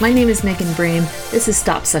My name is Megan Brame. This is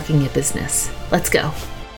Stop Sucking at Business. Let's go.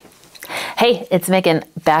 Hey, it's Megan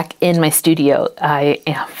back in my studio. I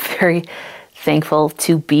am very thankful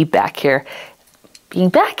to be back here. Being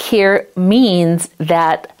back here means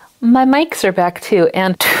that my mics are back too.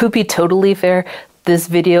 And to be totally fair, this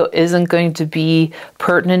video isn't going to be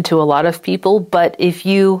pertinent to a lot of people, but if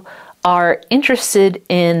you are interested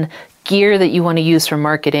in gear that you want to use for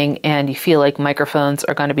marketing and you feel like microphones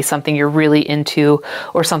are going to be something you're really into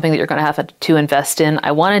or something that you're going to have to invest in,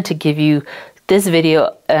 I wanted to give you this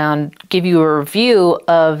video and give you a review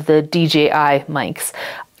of the DJI mics.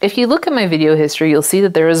 If you look at my video history, you'll see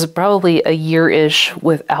that there is probably a year-ish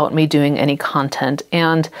without me doing any content.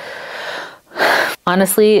 And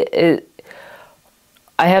honestly,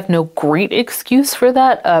 I have no great excuse for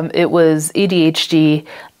that. It was ADHD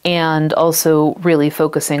and also really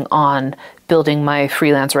focusing on building my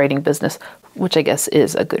freelance writing business, which I guess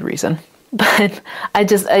is a good reason. But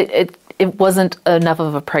it wasn't enough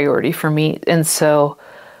of a priority for me. And so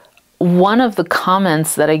one of the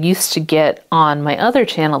comments that I used to get on my other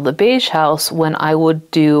channel, The Beige House, when I would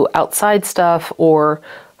do outside stuff or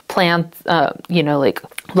plan, like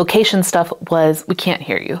location stuff was, we can't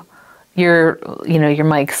hear you. Your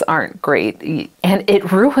mics aren't great. And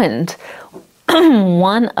it ruined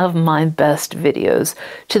one of my best videos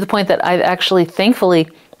to the point that I've actually, thankfully,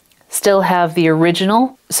 still have the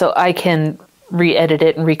original, so I can re-edit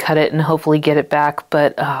it and recut it and hopefully get it back.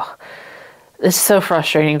 But it's so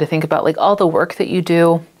frustrating to think about, like, all the work that you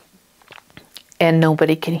do and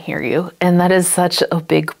nobody can hear you. And that is such a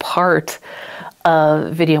big part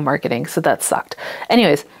of video marketing. So that sucked.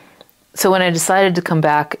 Anyways, so when I decided to come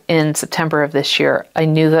back in September of this year, I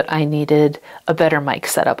knew that I needed a better mic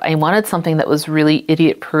setup. I wanted something that was really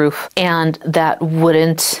idiot-proof and that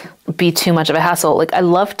wouldn't be too much of a hassle. Like, I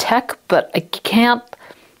love tech, but I can't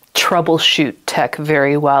troubleshoot tech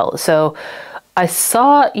very well. So I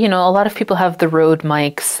saw, a lot of people have the Rode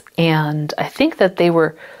mics, and I think that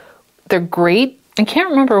they're great. I can't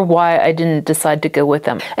remember why I didn't decide to go with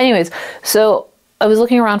them. Anyways, so I was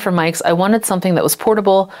looking around for mics. I wanted something that was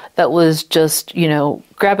portable, that was just,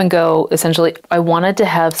 grab and go, essentially. I wanted to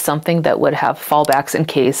have something that would have fallbacks in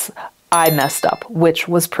case I messed up, which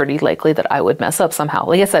was pretty likely that I would mess up somehow.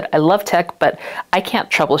 Like I said, I love tech, but I can't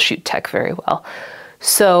troubleshoot tech very well.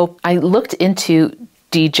 So I looked into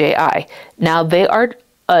DJI. Now, they are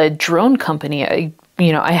a drone company.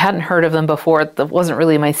 I hadn't heard of them before. That wasn't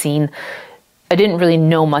really my scene. I didn't really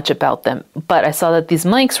know much about them, but I saw that these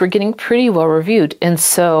mics were getting pretty well reviewed. And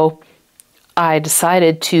so I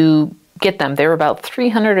decided to get them. They were about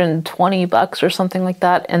 $320 or something like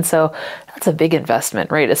that. And so that's a big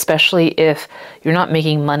investment, right? Especially if you're not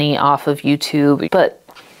making money off of YouTube. But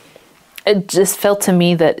it just felt to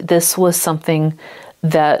me that this was something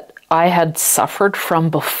that I had suffered from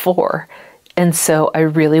before. And so I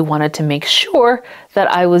really wanted to make sure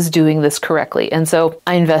that I was doing this correctly. And so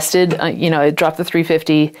I invested, I dropped the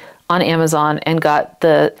 $350 on Amazon and got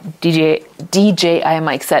the DJI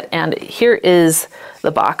mic set. And here is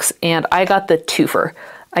the box. And I got the twofer.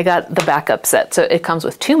 I got the backup set. So it comes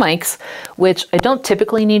with two mics, which I don't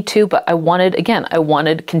typically need two, but I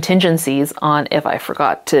wanted contingencies on if I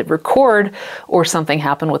forgot to record or something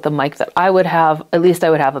happened with the mic that I would have, at least I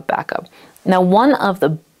would have a backup. Now, one of the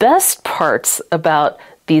best parts about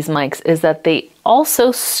these mics is that they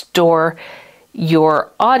also store your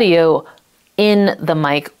audio in the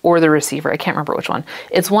mic or the receiver. I can't remember which one.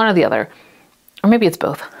 It's one or the other, or maybe it's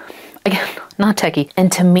both. Again, not techie.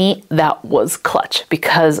 And to me, that was clutch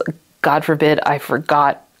because, God forbid, I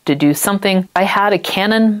forgot to do something. I had a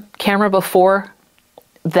Canon camera before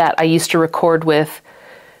that I used to record with,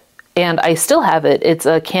 and I still have it. It's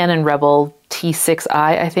a Canon Rebel T6i,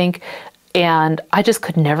 I think. And I just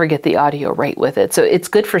could never get the audio right with it. So it's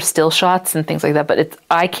good for still shots and things like that, but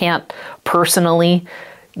I can't personally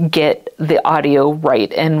get the audio right.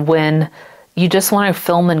 And when you just want to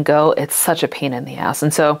film and go, it's such a pain in the ass.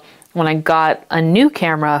 And so when I got a new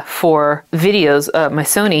camera for videos, my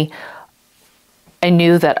Sony, I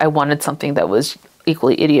knew that I wanted something that was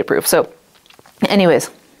equally idiot-proof. So anyways,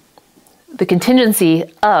 the contingency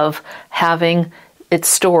of having it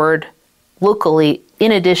stored locally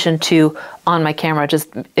in addition to on my camera,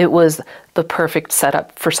 it was the perfect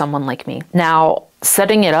setup for someone like me. Now,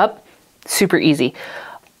 setting it up, super easy.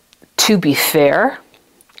 To be fair,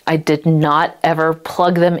 I did not ever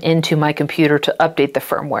plug them into my computer to update the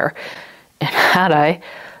firmware. And had I,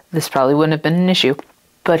 this probably wouldn't have been an issue.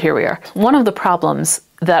 But here we are. One of the problems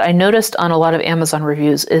that I noticed on a lot of Amazon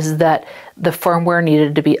reviews is that the firmware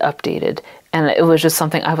needed to be updated. And it was just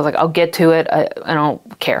something I was like, I'll get to it. I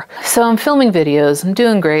don't care. So I'm filming videos. I'm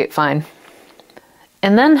doing great, fine.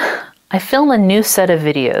 And then I filmed a new set of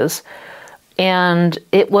videos, and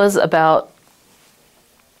it was about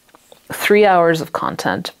 3 hours of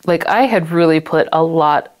content. Like, I had really put a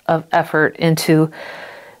lot of effort into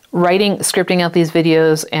scripting out these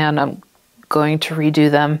videos, and I'm going to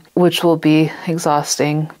redo them, which will be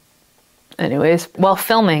exhausting. Anyways, while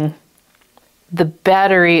filming, the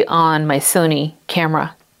battery on my Sony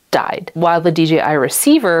camera died while the DJI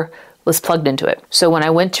receiver was plugged into it. So when I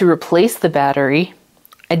went to replace the battery,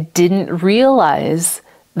 I didn't realize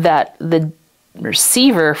that the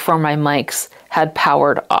receiver for my mics had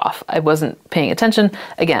powered off. I wasn't paying attention.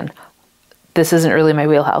 Again, this isn't really my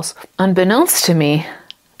wheelhouse. Unbeknownst to me,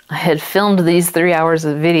 I had filmed these 3 hours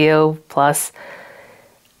of video plus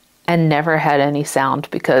and never had any sound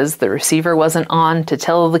because the receiver wasn't on to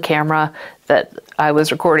tell the camera that I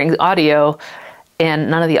was recording audio, and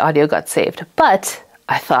none of the audio got saved. But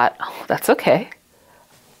I thought, oh, that's okay.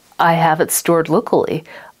 I have it stored locally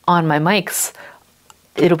on my mics.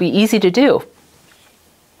 It'll be easy to do.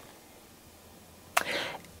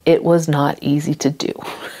 It was not easy to do.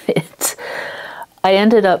 I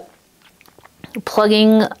ended up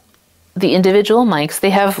plugging the individual mics. They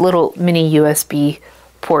have little mini USB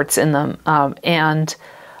ports in them, and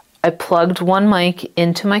I plugged one mic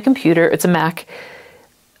into my computer. It's a Mac,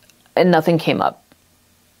 and nothing came up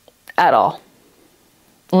at all.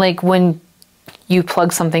 Like, when you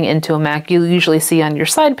plug something into a Mac, you usually see on your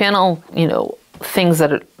side panel, things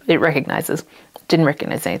that it recognizes. Didn't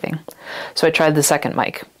recognize anything. So I tried the second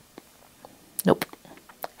mic. Nope.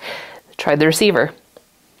 Tried the receiver.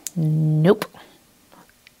 Nope.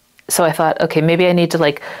 So I thought, okay, maybe I need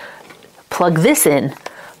to plug this in.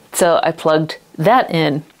 So I plugged that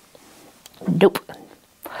in. Nope.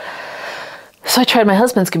 So I tried my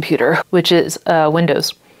husband's computer, which is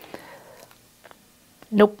Windows.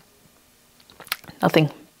 Nope. Nothing.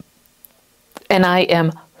 And I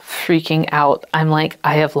am freaking out. I'm like,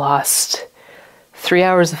 I have lost 3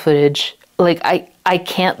 hours of footage. Like, I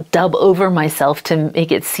can't dub over myself to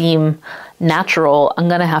make it seem natural. I'm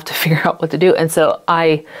going to have to figure out what to do. And so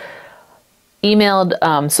I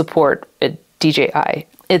emailed support at DJI.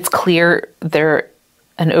 It's clear they're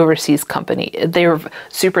an overseas company. They were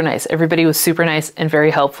super nice. Everybody was super nice and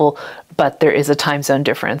very helpful, but there is a time zone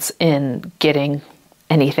difference in getting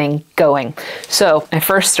anything going. So I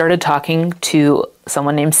first started talking to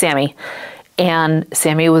someone named Sammy, and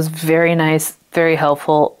Sammy was very nice, very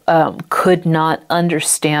helpful, could not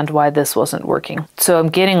understand why this wasn't working. So I'm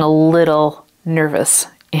getting a little nervous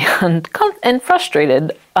and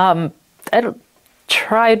frustrated. I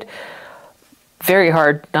tried very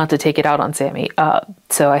hard not to take it out on Sammy,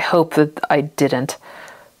 so I hope that I didn't.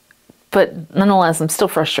 But nonetheless, I'm still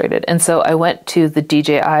frustrated. And so I went to the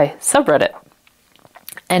DJI subreddit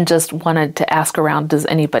and just wanted to ask around, does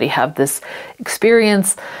anybody have this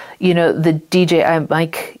experience? The DJI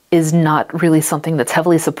mic is not really something that's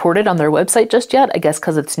heavily supported on their website just yet, I guess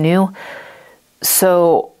because it's new.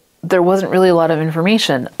 So there wasn't really a lot of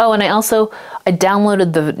information. Oh, and I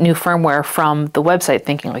downloaded the new firmware from the website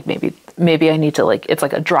thinking maybe I need to it's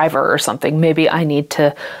like a driver or something. Maybe I need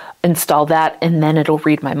to install that and then it'll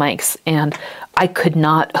read my mics. And I could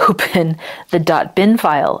not open the .bin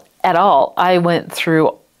file at all. I went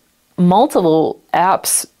through multiple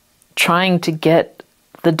apps trying to get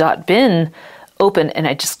the .bin open, and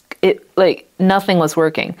nothing was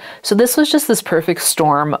working. So this was just this perfect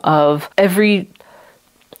storm of every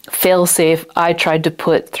failsafe I tried to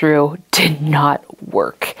put through did not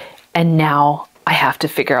work. And now I have to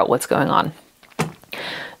figure out what's going on.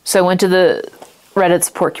 So I went to the Reddit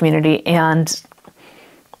support community, and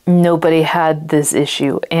nobody had this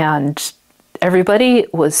issue, and everybody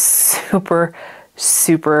was super,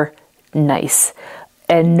 super nice.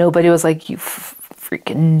 And nobody was like, you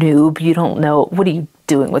freaking noob, you don't know, what are you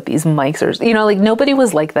doing with these mics? Or, nobody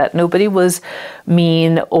was like that. Nobody was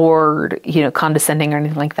mean or, condescending or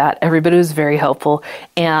anything like that. Everybody was very helpful.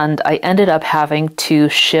 And I ended up having to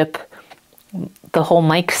ship the whole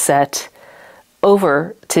mic set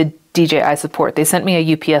over to DJI support. They sent me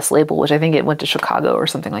a UPS label, which I think it went to Chicago or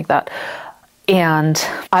something like that. And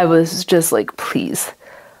I was just like, please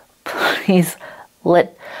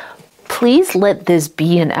let this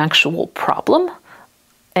be an actual problem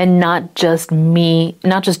and not just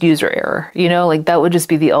user error. That would just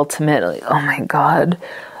be the ultimate, oh my God.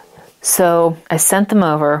 So I sent them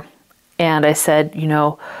over and I said,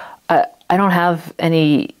 I don't have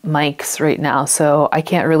any mics right now, so I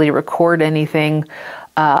can't really record anything.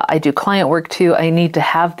 I do client work too. I need to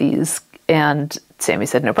have these. And Sammy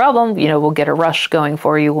said, no problem, we'll get a rush going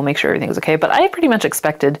for you. We'll make sure everything's okay. But I pretty much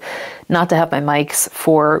expected not to have my mics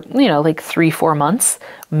for, like 3-4 months,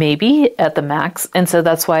 maybe at the max. And so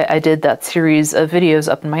that's why I did that series of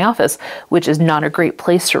videos up in my office, which is not a great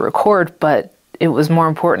place to record, but it was more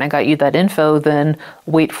important I got you that info than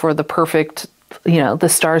wait for the perfect, the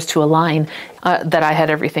stars to align, that I had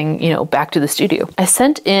everything, back to the studio. I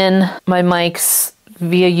sent in my mics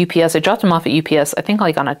via UPS. I dropped them off at UPS, I think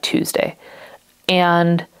like on a Tuesday.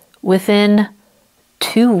 And within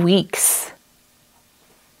 2 weeks,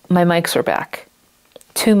 my mics are back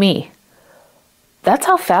to me. That's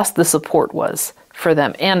how fast the support was for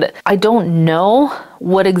them. And I don't know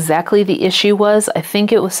what exactly the issue was. I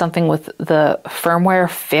think it was something with the firmware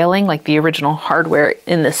failing, like the original hardware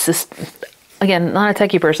in the system. Again, not a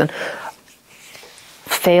techie person.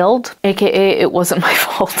 Failed, aka it wasn't my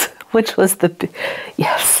fault, which was the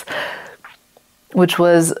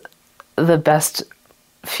best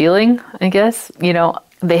feeling, I guess.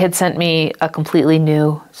 They had sent me a completely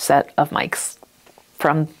new set of mics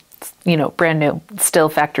from, brand new, still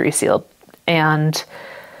factory sealed. And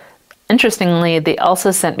interestingly, they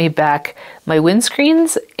also sent me back my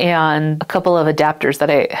windscreens and a couple of adapters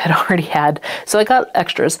that I had already had. So I got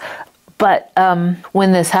extras. But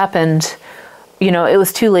when this happened, it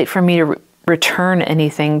was too late for me to return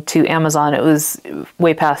anything to Amazon. It was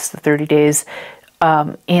way past the 30 days.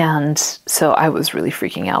 And so I was really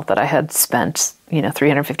freaking out that I had spent,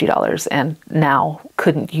 $350 and now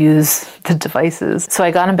couldn't use the devices. So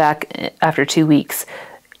I got them back after 2 weeks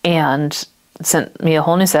and sent me a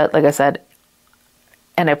whole new set, like I said,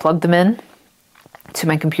 and I plugged them in to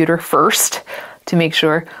my computer first to make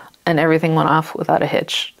sure, and everything went off without a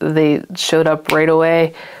hitch. They showed up right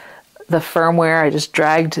away. The firmware, I just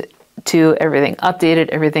dragged to everything, updated,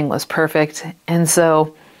 everything was perfect. And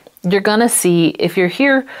so you're gonna see, if you're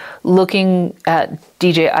here looking at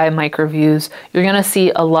DJI mic reviews, you're gonna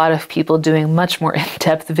see a lot of people doing much more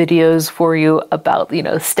in-depth videos for you about,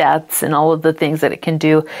 stats and all of the things that it can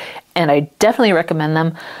do. And I definitely recommend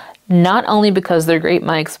them, not only because they're great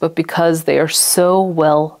mics, but because they are so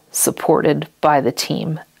well supported by the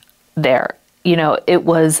team there. It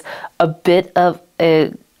was a bit of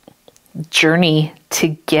a journey to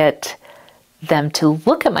get them to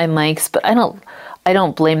look at my mics, but I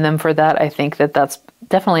don't blame them for that. I think that that's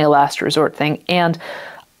definitely a last resort thing. And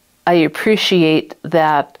I appreciate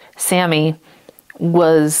that Sammy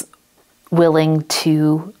was willing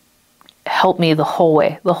to help me the whole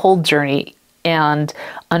way, the whole journey, and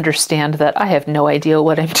understand that I have no idea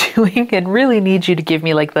what I'm doing and really need you to give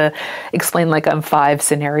me like the explain like I'm 5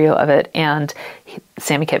 scenario of it. And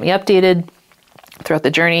Sammy kept me updated throughout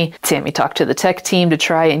the journey. Sammy talked to the tech team to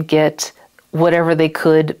try and get whatever they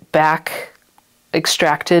could back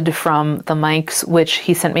extracted from the mics, which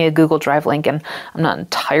he sent me a Google Drive link, and I'm not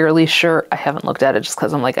entirely sure. I haven't looked at it just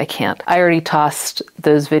because I'm like, I can't. I already tossed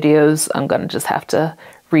those videos. I'm going to just have to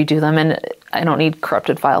redo them, and I don't need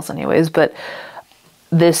corrupted files anyways, but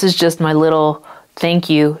this is just my little thank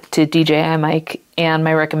you to DJI Mic and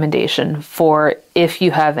my recommendation for if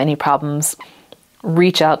you have any problems,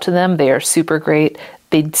 reach out to them. They are super great.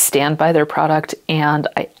 They stand by their product, and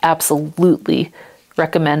I absolutely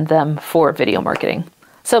recommend them for video marketing.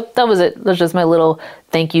 So that was it. That's just my little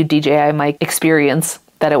thank you DJI Mic experience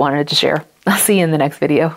that I wanted to share. I'll see you in the next video.